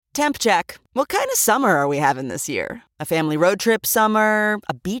Temp check. What kind of summer are we having this year? A family road trip summer?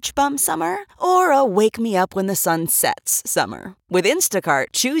 A beach bum summer? Or a wake me up when the sun sets summer? With Instacart,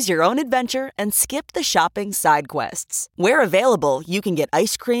 choose your own adventure and skip the shopping side quests. Where available, you can get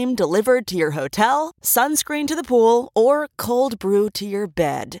ice cream delivered to your hotel, sunscreen to the pool, or cold brew to your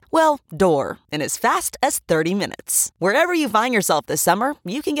bed. Well, door, in as fast as 30 minutes. Wherever you find yourself this summer,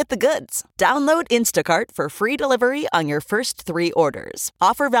 you can get the goods. Download Instacart for free delivery on your first 3 orders.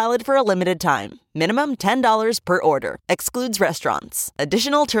 Offer valid for a limited time. Minimum $10 per order. Excludes restaurants.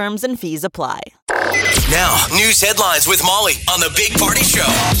 Additional terms and fees apply. Now, news headlines with Molly on the Big Party Show.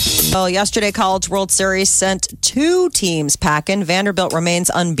 Well, yesterday, College World Series sent 2 teams packing. Vanderbilt remains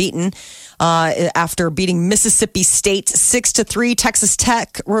unbeaten after beating Mississippi State 6-3. Texas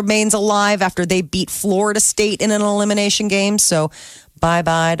Tech remains alive after they beat Florida State in an elimination game. So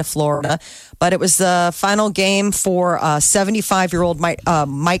bye-bye to Florida. But it was the final game for 75-year-old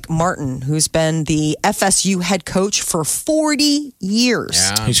Mike Martin, who's been the FSU head coach for 40 years.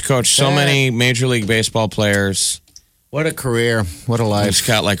 Yeah. He's coached so many Major League Baseball players. What a career. What a life. He's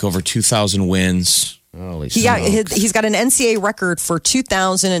got like over 2,000 wins. Holy he's got an NCAA record for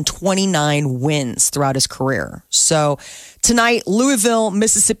 2,029 wins throughout his career. So tonight, Louisville,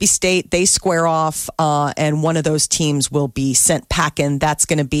 Mississippi State, they square off, and one of those teams will be sent packing. That's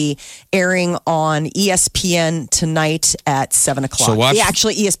going to be airing on ESPN tonight at 7 o'clock. So watch,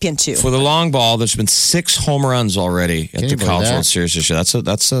 actually, ESPN 2. For the long ball, there's been 6 home runs already at the College World Series this year.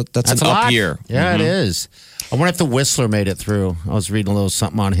 That's an up year. Yeah, it is. I wonder if the Whistler made it through. I was reading a little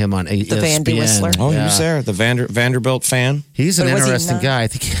something on him on ESPN. The Vandy Whistler. Oh, he was there. The Vanderbilt fan. He's an interesting guy. I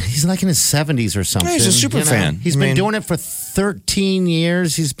think he's like in his 70s or something. Yeah, he's a super fan. He's been doing it for 13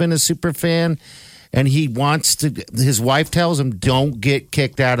 years. He's been a super fan. And he wants to, his wife tells him, don't get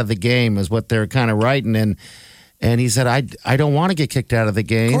kicked out of the game, is what they're kind of writing. And he said, I don't want to get kicked out of the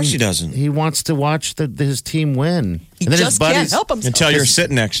game. Of course he doesn't. He wants to watch his team win. He and then just can't help himself. Until you're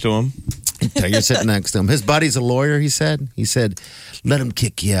sitting next to him. Until you're sitting next to him. His buddy's a lawyer, he said. He said, let him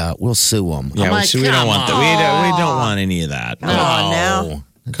kick you out. We'll sue him. Yeah, we don't want that. We don't want any of that. Come on now.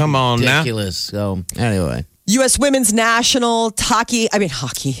 Come on now. Ridiculous. So, anyway. U.S. Women's National Soccer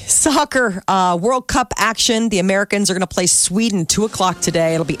World Cup action. The Americans are going to play Sweden 2 o'clock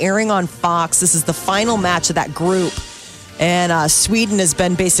today. It'll be airing on Fox. This is the final match of that group. And Sweden has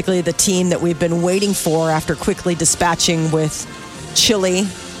been basically the team that we've been waiting for after quickly dispatching with Chile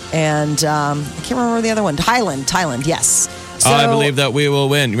and I can't remember the other one. Thailand, yes. So, I believe that we will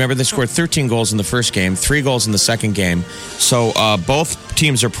win. Remember, they scored 13 goals in the first game, 3 goals in the second game. So both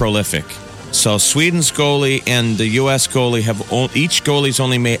teams are prolific. So Sweden's goalie and the U.S. goalie each goalie's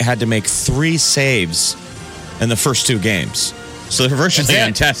only had to make 3 saves in the first 2 games. So they're virtually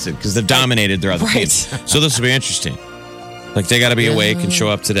untested because they've dominated their other teams. So this will be interesting. Like, they got to be awake and show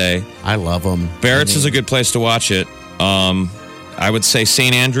up today. I love them. Barrett's is a good place to watch it. I would say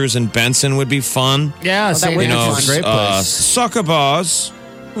St. Andrews and Benson would be fun. Yeah, St. Andrews is a great place. Soccer bars,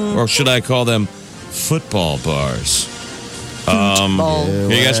 or should I call them football bars? Are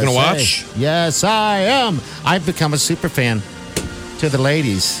you guys going to watch? Yes, I am. I've become a super fan to the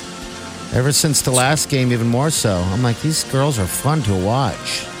ladies. Ever since the last game, even more so. I'm like, these girls are fun to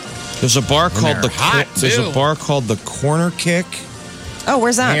watch. There's a bar called the Corner Kick. Oh,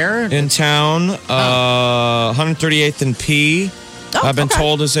 where's that? Here? In town, 138th and P. I've been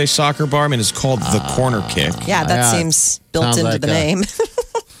told is a soccer bar. I mean, it's called the Corner Kick. Yeah, that seems built into the name.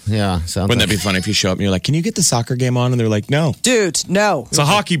 Yeah, wouldn't that be funny if you show up and you're like, "Can you get the soccer game on?" And they're like, "No, dude, no, it's a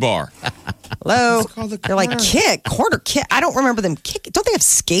hockey bar." Hello, they're like corner kick. I don't remember them kick. Don't they have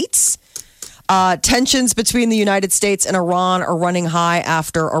skates? Tensions between the United States and Iran are running high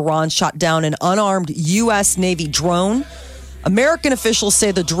after Iran shot down an unarmed U.S. Navy drone. American officials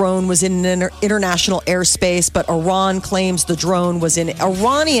say the drone was in international airspace, but Iran claims the drone was in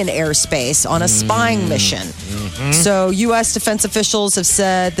Iranian airspace on a spying mission. Mm-hmm. So U.S. defense officials have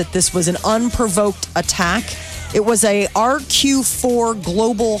said that this was an unprovoked attack. It was a RQ-4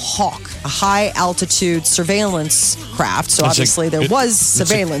 Global Hawk, a high-altitude surveillance craft. So obviously there was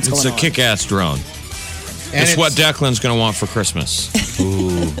surveillance going on. It's a kick-ass drone. And it's what Declan's going to want for Christmas.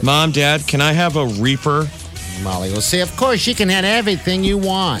 Ooh. Mom, Dad, can I have a Reaper? Molly will say, of course, you can have everything you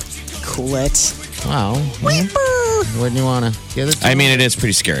want. Cool it. Wow. Reaper! Wouldn't you want to get it? I mean, it is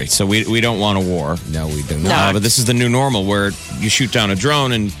pretty scary. So we don't want a war. No, we do not. But this is the new normal where you shoot down a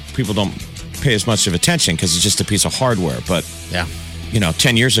drone and people don't pay as much of attention because it's just a piece of hardware. But,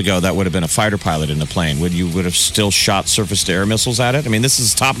 10 years ago, that would have been a fighter pilot in the plane. Would have still shot surface-to-air missiles at it? I mean, this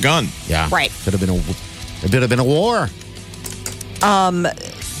is Top Gun. Yeah. Right. It could have been a war.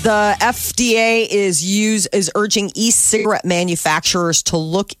 The FDA is urging e-cigarette manufacturers to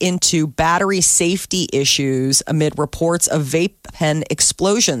look into battery safety issues amid reports of vape pen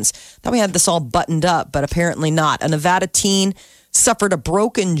explosions. Thought we had this all buttoned up, but apparently not. A Nevada teen suffered a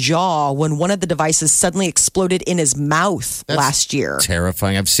broken jaw when one of the devices suddenly exploded in his mouth last year.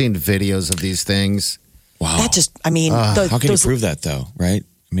 Terrifying. I've seen videos of these things. Wow. That just, I mean, how can you prove that though, right?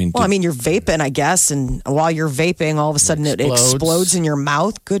 Well, I mean, you're vaping, I guess, and while you're vaping, all of a sudden it explodes in your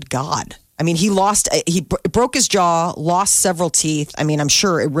mouth. Good God. I mean, he broke his jaw, lost several teeth. I mean, I'm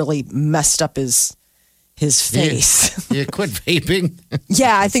sure it really messed up his face. You quit vaping?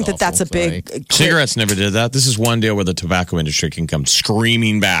 Yeah, I think that's a big... Cigarettes never did that. This is one deal where the tobacco industry can come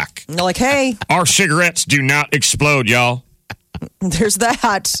screaming back. They're like, hey. Our cigarettes do not explode, y'all. There's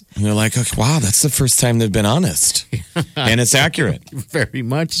that. And they're like, okay, wow, that's the first time they've been honest. And it's accurate. Very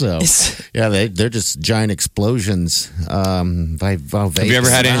much so. Yeah, they're just giant explosions. Have you ever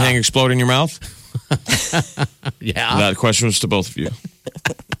had anything explode in your mouth? Yeah. That question was to both of you.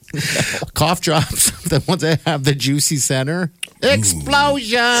 Cough drops, the ones that have the juicy center.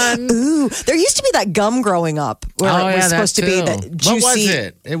 Explosion! Ooh, there used to be that gum growing up where it was supposed to be that juicy. What was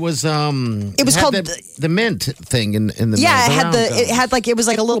it? It was called the mint thing in the yeah. It was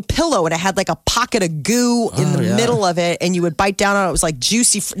like a little pillow and it had like a pocket of goo in the middle of it, and you would bite down on it. It was like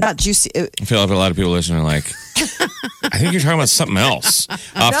juicy, not juicy. I feel like a lot of people listening are like, I think you're talking about something else.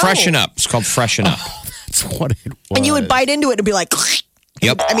 No. Freshen Up. It's called Freshen Up. That's what it was. And you would bite into it and be like.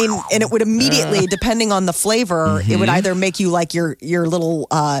 Yep. I mean, and it would immediately, depending on the flavor, it would either make you like your little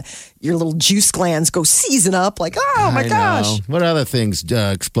juice glands go season up, like my gosh. What other things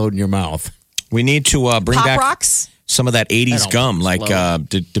explode in your mouth? We need to bring Pop back Rocks? some of that 80s gum. Like,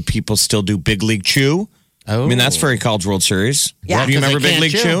 do people still do Big League Chew? Oh. I mean, that's for College World Series. Yeah. Do you remember 'Cause they Big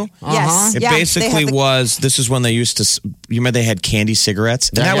League can't Chew? chew. Yes. It Yeah, basically this is when they used to, you remember they had candy cigarettes?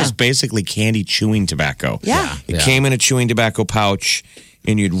 And that was basically candy chewing tobacco. Yeah. It came in a chewing tobacco pouch.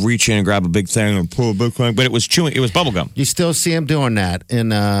 And you'd reach in and grab a big thing and pull a big thing, but it was chewing. It was bubble gum. You still see him doing that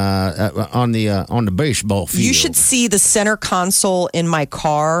on the baseball field. You should see the center console in my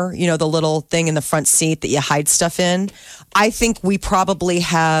car. You know, the little thing in the front seat that you hide stuff in. I think we probably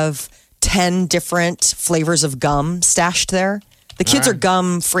have 10 different flavors of gum stashed there. The kids are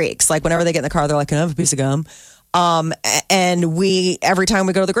gum freaks. Like whenever they get in the car, they're like, "Can I have a piece of gum?" And every time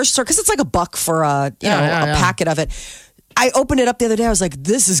we go to the grocery store, because it's like $1 for a packet of it. I opened it up the other day. I was like,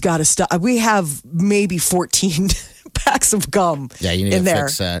 this has got to stop. We have maybe 14 packs of gum you need in to there.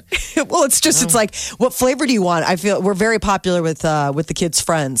 fix that. Well, it's like, what flavor do you want? I feel we're very popular with the kids'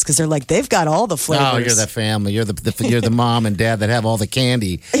 friends because they're like, they've got all the flavors. Oh, you're the family. You're the mom and dad that have all the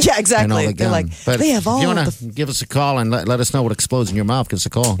candy. Yeah, exactly. And all the They're gum. like, But they have all if you want the... to give us a call and let us know what explodes in your mouth, give us a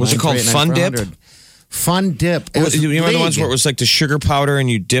call. Was it called Fun Dip? Fun Dip. It was You remember the ones where it was like the sugar powder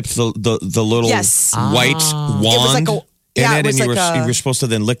and you dipped the little white wand? It was like in it, it was and you like were supposed to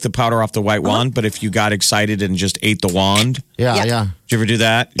then lick the powder off the white wand. But if you got excited and just ate the wand, Yeah. did you ever do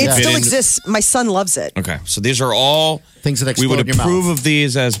that? It still exists. My son loves it. Okay, so these are all Things that we explode would in your mouth. approve of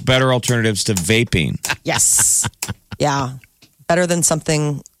these as better alternatives to vaping. Yes. Yeah. Better than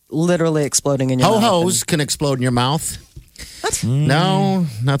something literally exploding in your mouth. Ho-hos can explode in your mouth. What? No,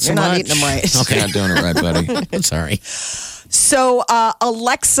 not so You're much. not eating them right. Okay, not doing it right, buddy. Sorry. So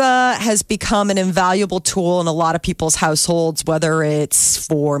Alexa has become an invaluable tool in a lot of people's households, whether it's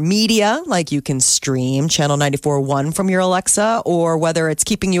for media, like you can stream Channel 94.1 from your Alexa, or whether it's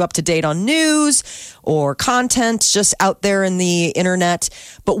keeping you up to date on news or content just out there in the internet.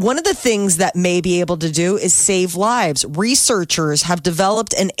 But one of the things that may be able to do is save lives. Researchers have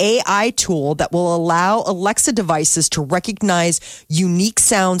developed an AI tool that will allow Alexa devices to recognize unique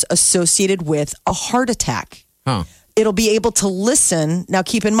sounds associated with a heart attack. Huh. It'll be able to listen. Now,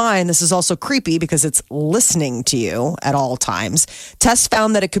 keep in mind, this is also creepy because it's listening to you at all times. Tests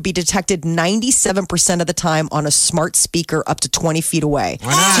found that it could be detected 97% of the time on a smart speaker up to 20 feet away.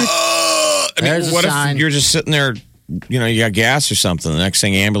 Why not? I mean, There's a what sign. if you're just sitting there, you got gas or something, the next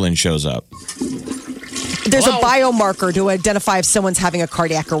thing ambulance shows up? There's a biomarker to identify if someone's having a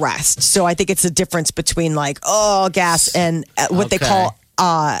cardiac arrest. So I think it's a difference between gas and what they call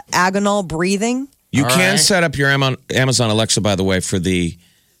agonal breathing. You All can right. set up your Amazon Alexa, by the way, for the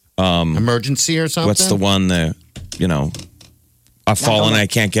Emergency or something? what's the one I've fallen, I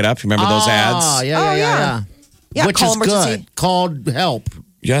can't get up. Remember those Oh, ads? yeah. Yeah, Which call is emergency. good. Called help.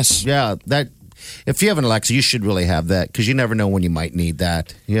 Yes. Yeah, that. If you have an Alexa, you should really have that because you never know when you might need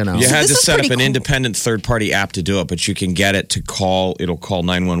that. You know. You had this to is set up pretty an cool. independent third-party app to do it, but you can get it to call. It'll call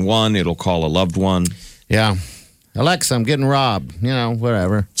 911. It'll call a loved one. Yeah. Alexa, I'm getting robbed.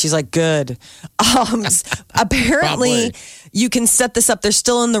 Whatever. She's like, good. Apparently, you can set this up. They're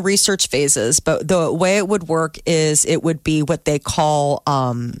still in the research phases, but the way it would work is it would be what they call,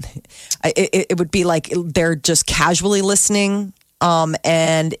 it would be like they're just casually listening.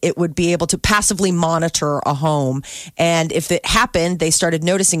 And it would be able to passively monitor a home. And if it happened, they started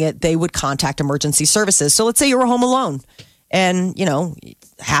noticing it, they would contact emergency services. So let's say you were home alone and,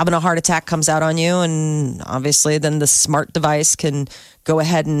 having a heart attack comes out on you. And obviously then the smart device can go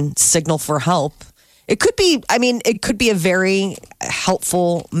ahead and signal for help. It could be a very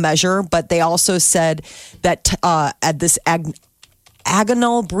helpful measure, but they also said that at this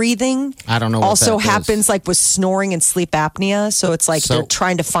agonal breathing I don't know what also that happens is. like with snoring and sleep apnea. So it's like they're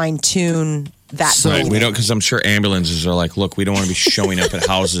trying to fine tune that. Right, breathing. we don't, because I'm sure ambulances are like, look, we don't want to be showing up at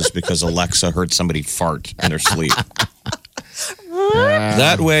houses because Alexa heard somebody fart in their sleep.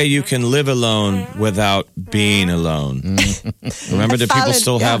 That way you can live alone without being alone. Remember, do people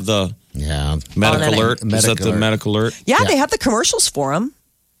still have the medical alert? Is that the medical alert? Yeah, they have the commercials for them.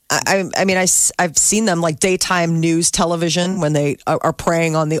 I've seen them like daytime news television when they are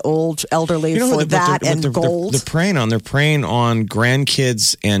preying on the old elderly for that and gold. They're preying on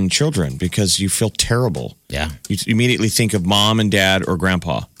grandkids and children because you feel terrible. Yeah. You immediately think of mom and dad or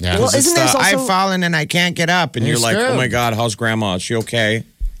grandpa. Yeah. Well, isn't there also, I've fallen and I can't get up. And you're like, oh my God, how's grandma? Is she okay?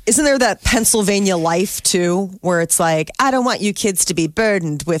 Isn't there that Pennsylvania Life too, where it's like, I don't want you kids to be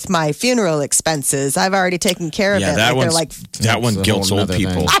burdened with my funeral expenses. I've already taken care of it. That one guilts old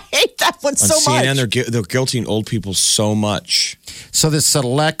people. thing. I hate that one so much. CNN, they're guilting old people so much. So this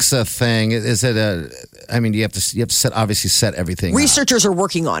Alexa thing, is it you have to obviously set everything Researchers are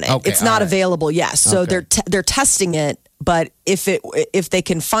working on it. Okay, It's not all right. available, yes. So Okay. they're testing it, but if they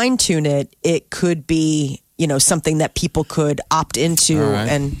can fine tune it, it could be something that people could opt into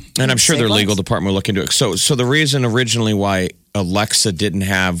and I'm sure save their lives. legal department will look into it. So the reason originally why Alexa didn't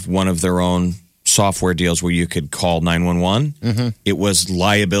have one of their own software deals where you could call 911, it was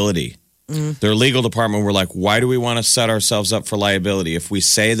liability. Their legal department were like, why do we want to set ourselves up for liability? If we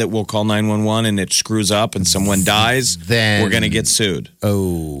say that we'll call 911 and it screws up and someone dies, Then- we're going to get sued.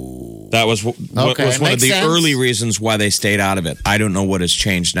 Oh. That was was one of makes the sense. early reasons why they stayed out of it. I don't know what has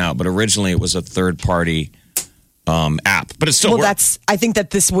changed now, but originally it was a third-party app. But it still works. I think that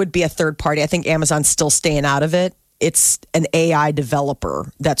this would be a third party. I think Amazon's still staying out of it. It's an AI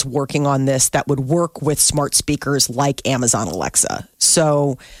developer that's working on this that would work with smart speakers like Amazon Alexa.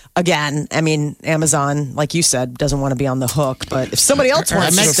 So again, Amazon, like you said, doesn't want to be on the hook. But if somebody else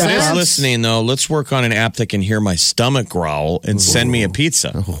wants to makes step If sense. up, listening, though, let's work on an app that can hear my stomach growl and send me a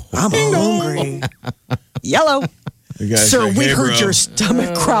pizza. I'm hungry. Yellow. The guy's Sir, like, we "Hey, heard bro, your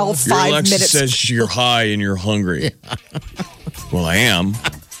stomach growl your 5 Alexa minutes. says you're high and you're hungry. Well, I am.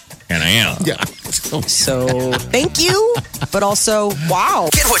 And I am. Yeah. So thank you, but also, wow.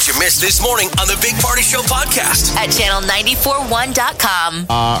 Get what you missed this morning on the Big Party Show podcast. At channel941.com.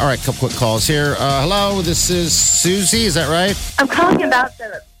 All right, couple quick calls here. Hello, this is Susie. Is that right? I'm calling about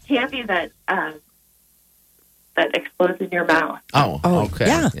the candy that explodes in your mouth. Oh, okay.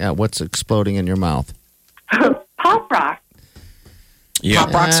 yeah. What's exploding in your mouth? Pop Rock. Yeah.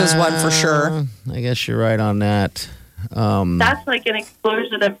 Pop Rocks was one for sure. I guess you're right on that. That's like an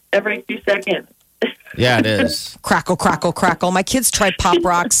explosion of every 2 seconds. Yeah, it is. Crackle, crackle, crackle. My kids tried Pop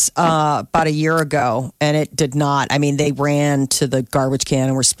Rocks about a year ago, and it did not. They ran to the garbage can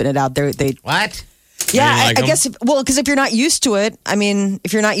and were spitting it out. They What? yeah, You like I 'em? guess. Because if you're not used to it,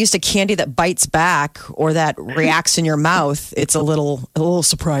 if you're not used to candy that bites back or that reacts in your mouth, it's a little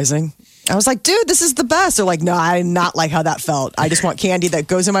surprising. I was like, dude, this is the best. They're like, no, I did not like how that felt. I just want candy that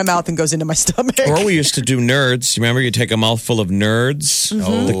goes in my mouth and goes into my stomach. Or we used to do Nerds. You remember you take a mouthful of Nerds,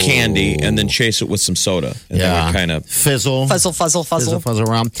 the candy, and then chase it with some soda. And they would kind of Fizzle. Fuzzle, fuzzle, fuzzle. Fuzzle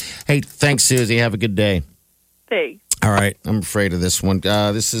around. Hey, thanks, Susie. Have a good day. Thanks. All right. I'm afraid of this one.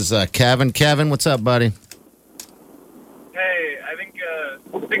 This is Kevin. Kevin, what's up, buddy? Hey, I think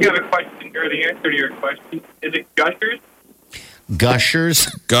I have a question or the answer to your question. Is it Gushers? Gushers.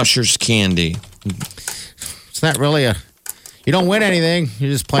 Gushers candy. It's not really you don't win anything.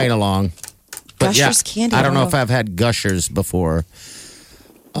 You're just playing along. But Gushers candy, I don't know wow. if I've had Gushers before.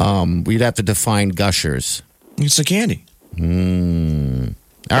 We'd have to define Gushers. It's a candy.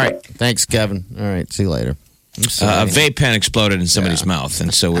 All right. Thanks, Kevin. All right. See you later. I'm A sorry. vape pen exploded in somebody's mouth,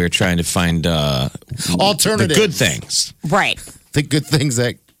 and so we were trying to find the Alternative. good things. Right. The good things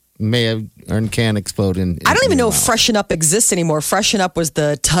that may have or can explode in. I don't even know your if mouth. Freshen Up exists anymore. Freshen Up was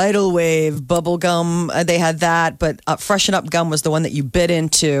the tidal wave bubble gum. They had that, but Freshen Up gum was the one that you bit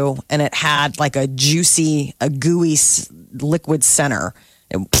into, and it had like a juicy, a gooey liquid center.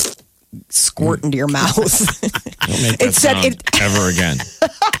 squirt into your mouth. Don't make that sound ever again.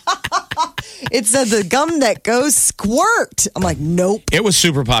 It said the gum that goes squirt. I'm like, nope. It was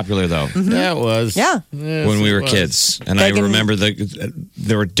super popular though. Yeah, it was. Yeah. When we were kids. And I remember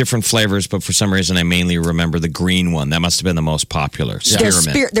there were different flavors, but for some reason I mainly remember the green one. That must have been the most popular.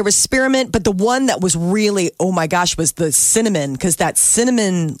 Spearmint. There was spearmint, but the one that was really, oh my gosh, was the cinnamon, because that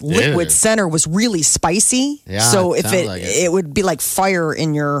cinnamon liquid center was really spicy. Yeah, so if like it would be like fire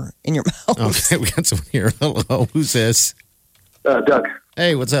in your mouth. Okay, we got someone here. Hello, who's this? Doug.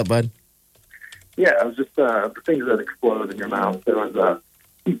 Hey, what's up, bud? Yeah, it was just the things that explode in your mouth. There was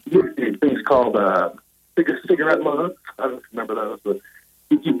these things called cigarette moths. I don't remember those, but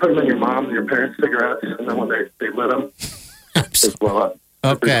you put them in your mom and your parents' cigarettes, and then when they lit them, they blow up.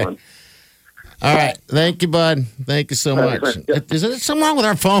 Okay. All right. Thank you, bud. Thank you so much. Is there something wrong with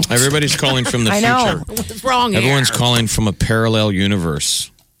our phone? Everybody's calling from the I future. know. What's wrong here? Everyone's calling from a parallel universe.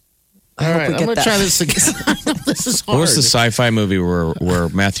 All right, we I'm get going to that. try this again. This is hard. What was the sci-fi movie where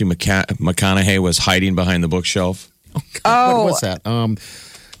Matthew McConaughey was hiding behind the bookshelf? Oh, What's that?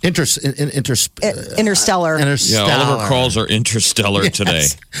 Interstellar. Yeah, all of our calls are interstellar today.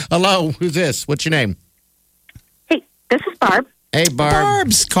 Hello, who's this? What's your name? Hey, this is Barb. Hey, Barb.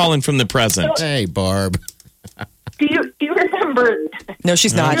 Barb's calling from the present. Hey, Barb. Do you remember? No,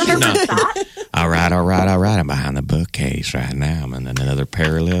 she's not. Do you remember No. that? All right. I'm behind the bookcase right now. I'm in another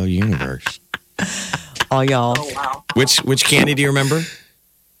parallel universe. Oh, y'all. Oh wow. Which candy do you remember?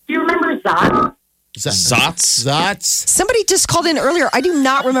 Do you remember Zot? Zots? Zots? Somebody just called in earlier. I do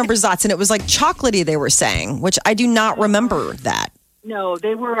not remember Zots, and it was like chocolatey. They were saying, which I do not remember that. No,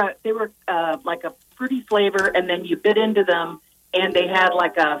 they were like a fruity flavor, and then you bit into them, and they had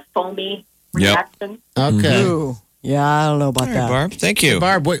like a foamy reaction. Okay. Ooh. Yeah, I don't know about All that. right, Barb. Thank you.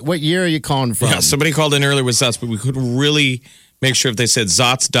 Barb, what year are you calling from? Yeah, somebody called in earlier with Zots, but we couldn't really make sure if they said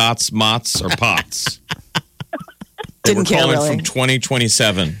Zots, Dots, Mots, or Pots. They were Didn't care, calling really. from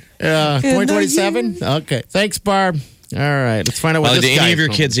 2027. 2027? Okay. Thanks, Barb. All right. Let's find out what Do this any guy of your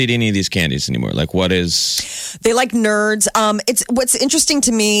from- kids eat any of these candies anymore? Like, what is... They like nerds. It's what's interesting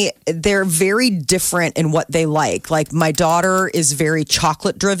to me. They're very different in what they like. Like my daughter is very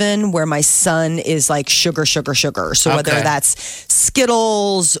chocolate driven, where my son is like sugar. So whether Okay. that's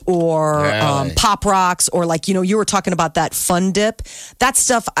Skittles or Really? Pop Rocks or like you were talking about that Fun Dip, that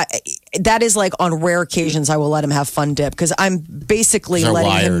stuff. That is like on rare occasions I will let him have Fun Dip because I'm basically They're letting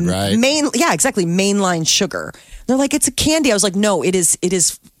wired, him right? mainline sugar. They're like, it's a candy. I was like, no, it is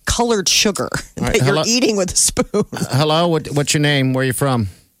colored sugar right, that you're hello? eating with a spoon. Hello, what's your name? Where are you from?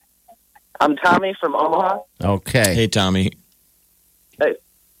 I'm Tommy from Omaha. Okay. Hey, Tommy. Hey.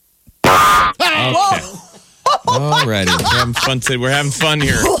 Okay. Alrighty. We're having fun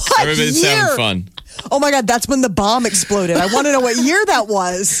here. What Everybody's year? having fun. Oh my God, that's when the bomb exploded. I want to know what year that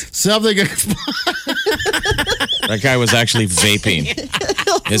was. Something. That guy was actually vaping.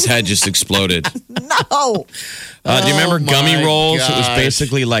 His head just exploded. No. Do you remember Oh, gummy my rolls? It was gosh.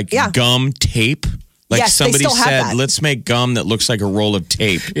 basically like Yeah. gum tape. Like Yes, they somebody still have said, that. let's make gum that looks like a roll of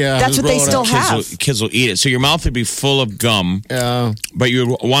tape. Yeah. That's what they roll it still up. have. Kids will eat it. So your mouth would be full of gum, Yeah. but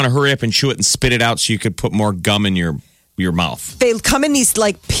you want to hurry up and chew it and spit it out so you could put more gum in your mouth. They come in these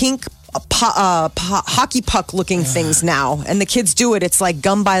like pink hockey puck looking things now. And the kids do it. It's like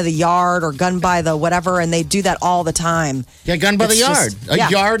gum by the yard or gun by the whatever. And they do that all the time. Yeah, gun by the It's yard. just- A yeah.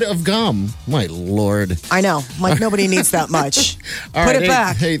 yard of gum. My Lord. I know. I'm like, nobody needs that much. All Put right, it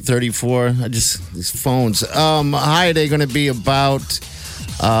back. 8:34. These phones. High day going to be about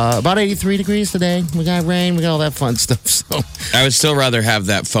 83 degrees today. We got rain. We got all that fun stuff. So I would still rather have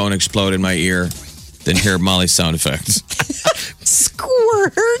that phone explode in my ear than hear Molly's sound effects.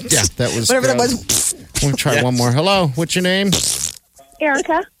 Squirt. yeah, that was Whatever that good. was. We'll try one more. Hello, what's your name?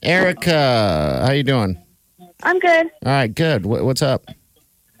 Erica. Erica. How you doing? I'm good. All right, good. What's up?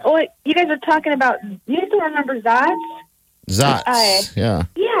 Oh, you guys are talking about, you guys don't remember Zots? Zots. Yeah.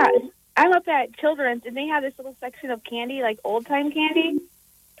 Yeah. I'm up at Children's, and they have this little section of candy, like old-time candy.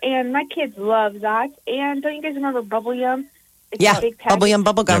 And my kids love Zots. And don't you guys remember Bubble Yum? It's Yeah. a big package. Bubble yum,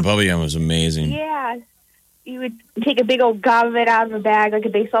 bubble Yeah, gum. Bubble Yum was amazing. Yeah. You would take a big old gob of it out of a bag like a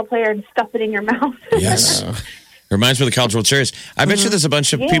baseball player and stuff it in your mouth. Yes. Reminds me of the College World Series. I bet you there's a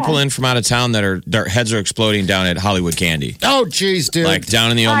bunch of Yeah. people in from out of town that their heads are exploding down at Hollywood Candy. Oh, geez, dude. Like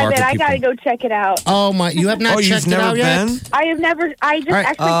down in the old I market. bet I people- got to go check it out. Oh my! You have not Oh, checked you've it never out yet. been? I just right.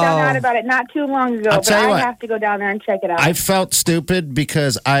 actually found out about it not too long ago, I'll but tell you I what. have to go down there and check it out. I felt stupid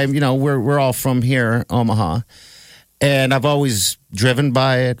because we're all from here, Omaha, And I've always driven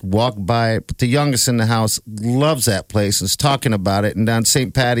by it, walked by it. But the youngest in the house loves that place and is talking about it. And on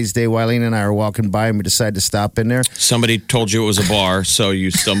St. Patty's Day, Wileen and I were walking by and we decided to stop in there. Somebody told you it was a bar, so you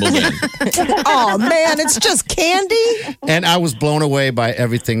stumbled in. Oh, man, it's just candy. And I was blown away by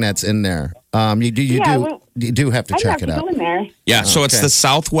everything that's in there. You do have to check it out. Go in there. Yeah, so it's the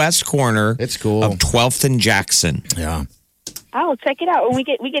southwest corner It's cool. of 12th and Jackson. Yeah. I'll check it out when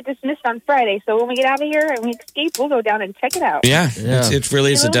we get dismissed on Friday. So when we get out of here and we escape, we'll go down and check it out. Yeah, Yeah. It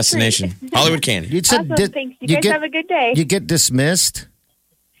really is a Little destination. Hollywood Candy. You said Awesome. Thanks. You guys have a good day. You get dismissed?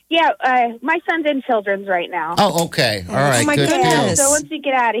 Yeah, my son's in children's right now. Oh, okay. All right. my Good goodness. deal. So once we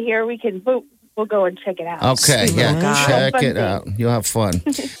get out of here, we'll go and check it out. Okay, yeah. God. Check Fun it thing. out. You'll have fun.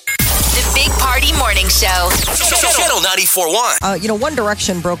 The Big Party Morning Show. Channel 94.1. One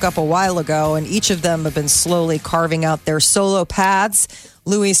Direction broke up a while ago, and each of them have been slowly carving out their solo paths.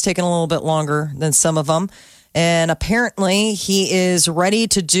 Louis taking a little bit longer than some of them. And apparently, he is ready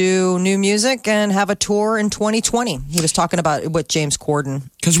to do new music and have a tour in 2020. He was talking about it with James Corden.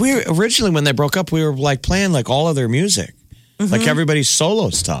 Because we originally, when they broke up, we were like playing like all of their music, like everybody's solo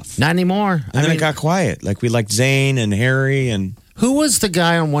stuff. Not anymore. And then it got quiet. Like we liked Zayn and Harry and. Who was the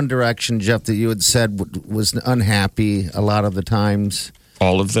guy on One Direction, Jeff, that you had said was unhappy a lot of the times?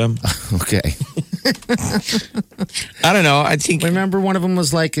 All of them. Okay. I don't know. I think. Remember one of them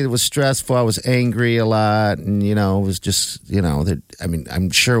was like, it was stressful. I was angry a lot. And, it was just, I'm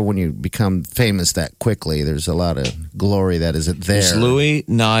sure when you become famous that quickly, there's a lot of glory that isn't there. There's Louis,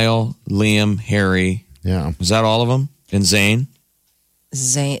 Niall, Liam, Harry. Yeah. Was that all of them? And Zayn?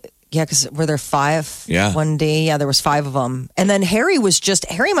 Yeah, because were there 5? Yeah. One day, there was 5 of them. And then Harry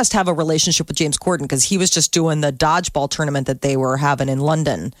must have a relationship with James Corden because he was just doing the dodgeball tournament that they were having in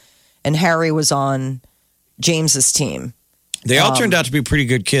London. And Harry was on James's team. They all turned out to be pretty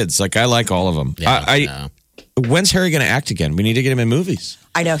good kids. Like, I like all of them. Yeah, When's Harry going to act again? We need to get him in movies.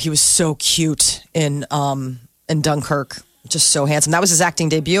 I know, he was so cute in Dunkirk. Just so handsome. That was his acting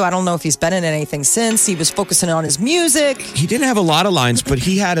debut. I don't know if he's been in anything since. He was focusing on his music. He didn't have a lot of lines, but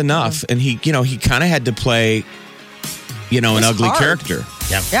he had enough. And he kind of had to play, an ugly hard. character.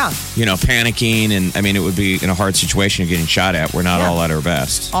 Yeah. Panicking. And I mean, it would be in a hard situation of getting shot at. We're not all at our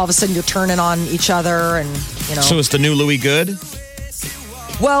best. All of a sudden, you're turning on each other and, So is the new Louis good?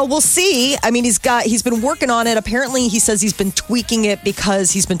 Well, we'll see. I mean, he's been working on it. Apparently, he says he's been tweaking it because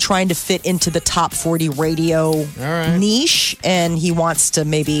he's been trying to fit into the top 40 radio niche. And he wants to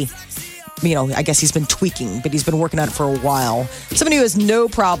maybe, I guess he's been tweaking, but he's been working on it for a while. Somebody who has no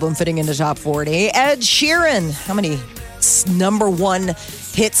problem fitting into top 40, Ed Sheeran. How many number 1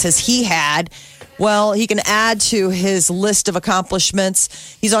 hits has he had? Well, he can add to his list of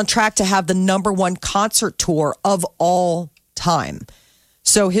accomplishments. He's on track to have the number 1 concert tour of all time.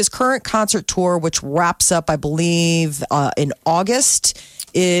 So his current concert tour, which wraps up, I believe, in August,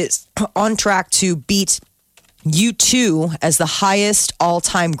 is on track to beat U2 as the highest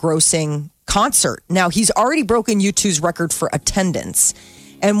all-time grossing concert. Now, he's already broken U2's record for attendance.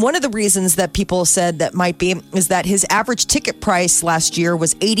 And one of the reasons that people said that might be is that his average ticket price last year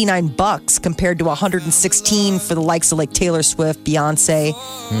was $89 compared to $116 for the likes of like Taylor Swift, Beyonce.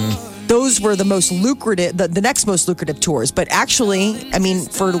 Those were the most lucrative, the next most lucrative tours. But actually, I mean,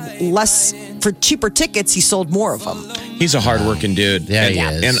 for cheaper tickets, he sold more of them. He's a hardworking dude. Yeah, he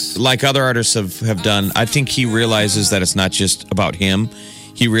is. And like other artists have done, I think he realizes that it's not just about him.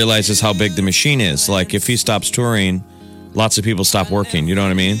 He realizes how big the machine is. Like if he stops touring, lots of people stop working. You know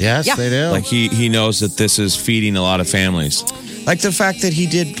what I mean? Yes, they do. Like he knows that this is feeding a lot of families. Like the fact that he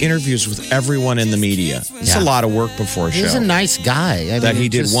did interviews with everyone in the media. It's a lot of work before a show. He's a nice guy. That he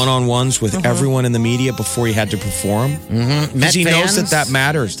did one-on-ones with everyone in the media before he had to perform. Because he knows that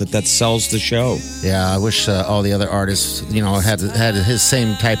matters, that sells the show. Yeah, I wish all the other artists, had his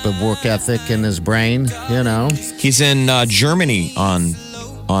same type of work ethic in his brain, He's in Germany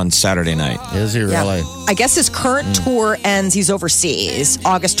on Saturday night. Is he really? I guess his current tour ends, he's overseas,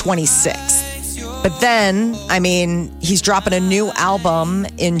 August 26th. But then, I mean, he's dropping a new album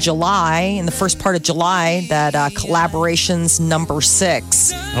in July, in the first part of July, that Collaborations number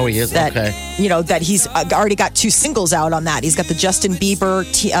 6. Oh, he is? That, Okay. That he's already got 2 singles out on that. He's got the Justin Bieber,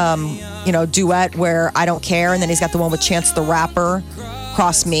 duet where I Don't Care, and then he's got the one with Chance the Rapper,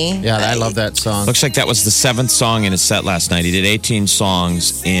 Cross Me. Yeah, I love that song. Looks like that was the 7th song in his set last night. He did 18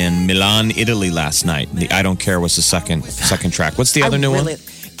 songs in Milan, Italy last night. The I Don't Care was the second track. What's the other new one?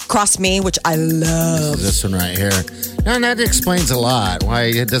 Cross Me, which I love. This one right here. No, and that explains a lot why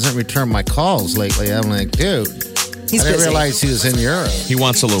it doesn't return my calls lately. I'm like, dude, He's I didn't busy. realize he was in Europe. He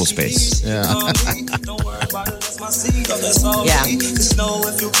wants a little space. Yeah. Yeah.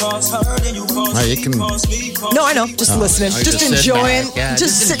 Oh, you can. No, I know. Just listening. I Just just sit enjoying. back. Yeah,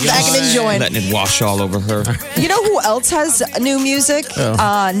 just just sit back and enjoying. Letting it wash all over her. You know who else has new music?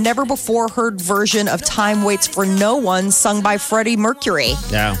 Never before heard version of Time Waits for No One sung by Freddie Mercury.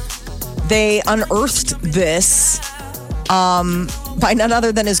 Yeah. They unearthed this by none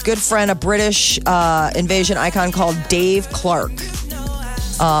other than his good friend, a British invasion icon called Dave Clark.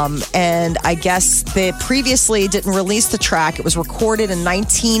 And I guess they previously didn't release the track. It was recorded in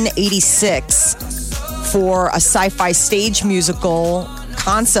 1986 for a sci-fi stage musical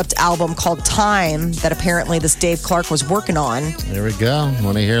concept album called Time that apparently this Dave Clark was working on. There we go.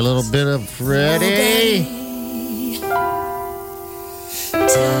 Want to hear a little bit of Freddie?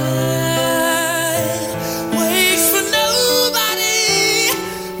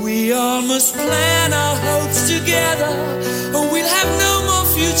 We all must plan our hopes together, or we'll have no more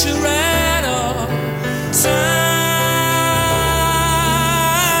future at all. Time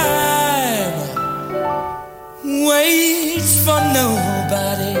waits for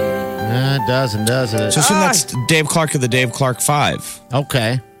nobody. It doesn't, does it? So assume that's Dave Clark of the Dave Clark 5.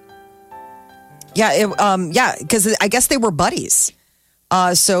 Okay. Yeah, because I guess they were buddies.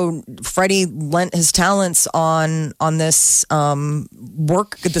 So Freddie lent his talents on this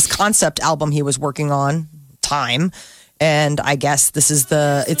this concept album he was working on, Time, and I guess this is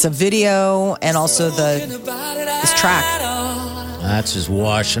it's a video and also this track. That's just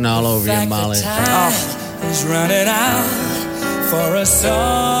washing all over you, Molly. Is running out for us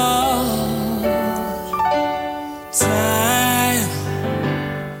all. Time.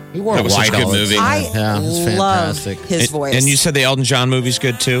 He wore That was such a white good all the movie. time. I it's love fantastic. his voice. And you said the Elton John movie's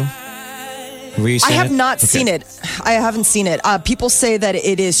good too? I have not seen it. I haven't seen it. People say that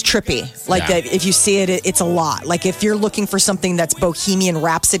it is trippy. Like that if you see it, it's a lot. Like if you're looking for something that's Bohemian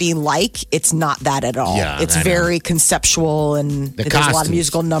Rhapsody-like, it's not that at all. Yeah, it's very conceptual and there's a lot of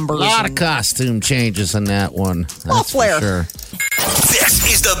musical numbers. A lot of costume changes in that one. Well, That's flair. for sure. This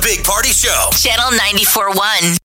is the Big Party Show. Channel 94.1.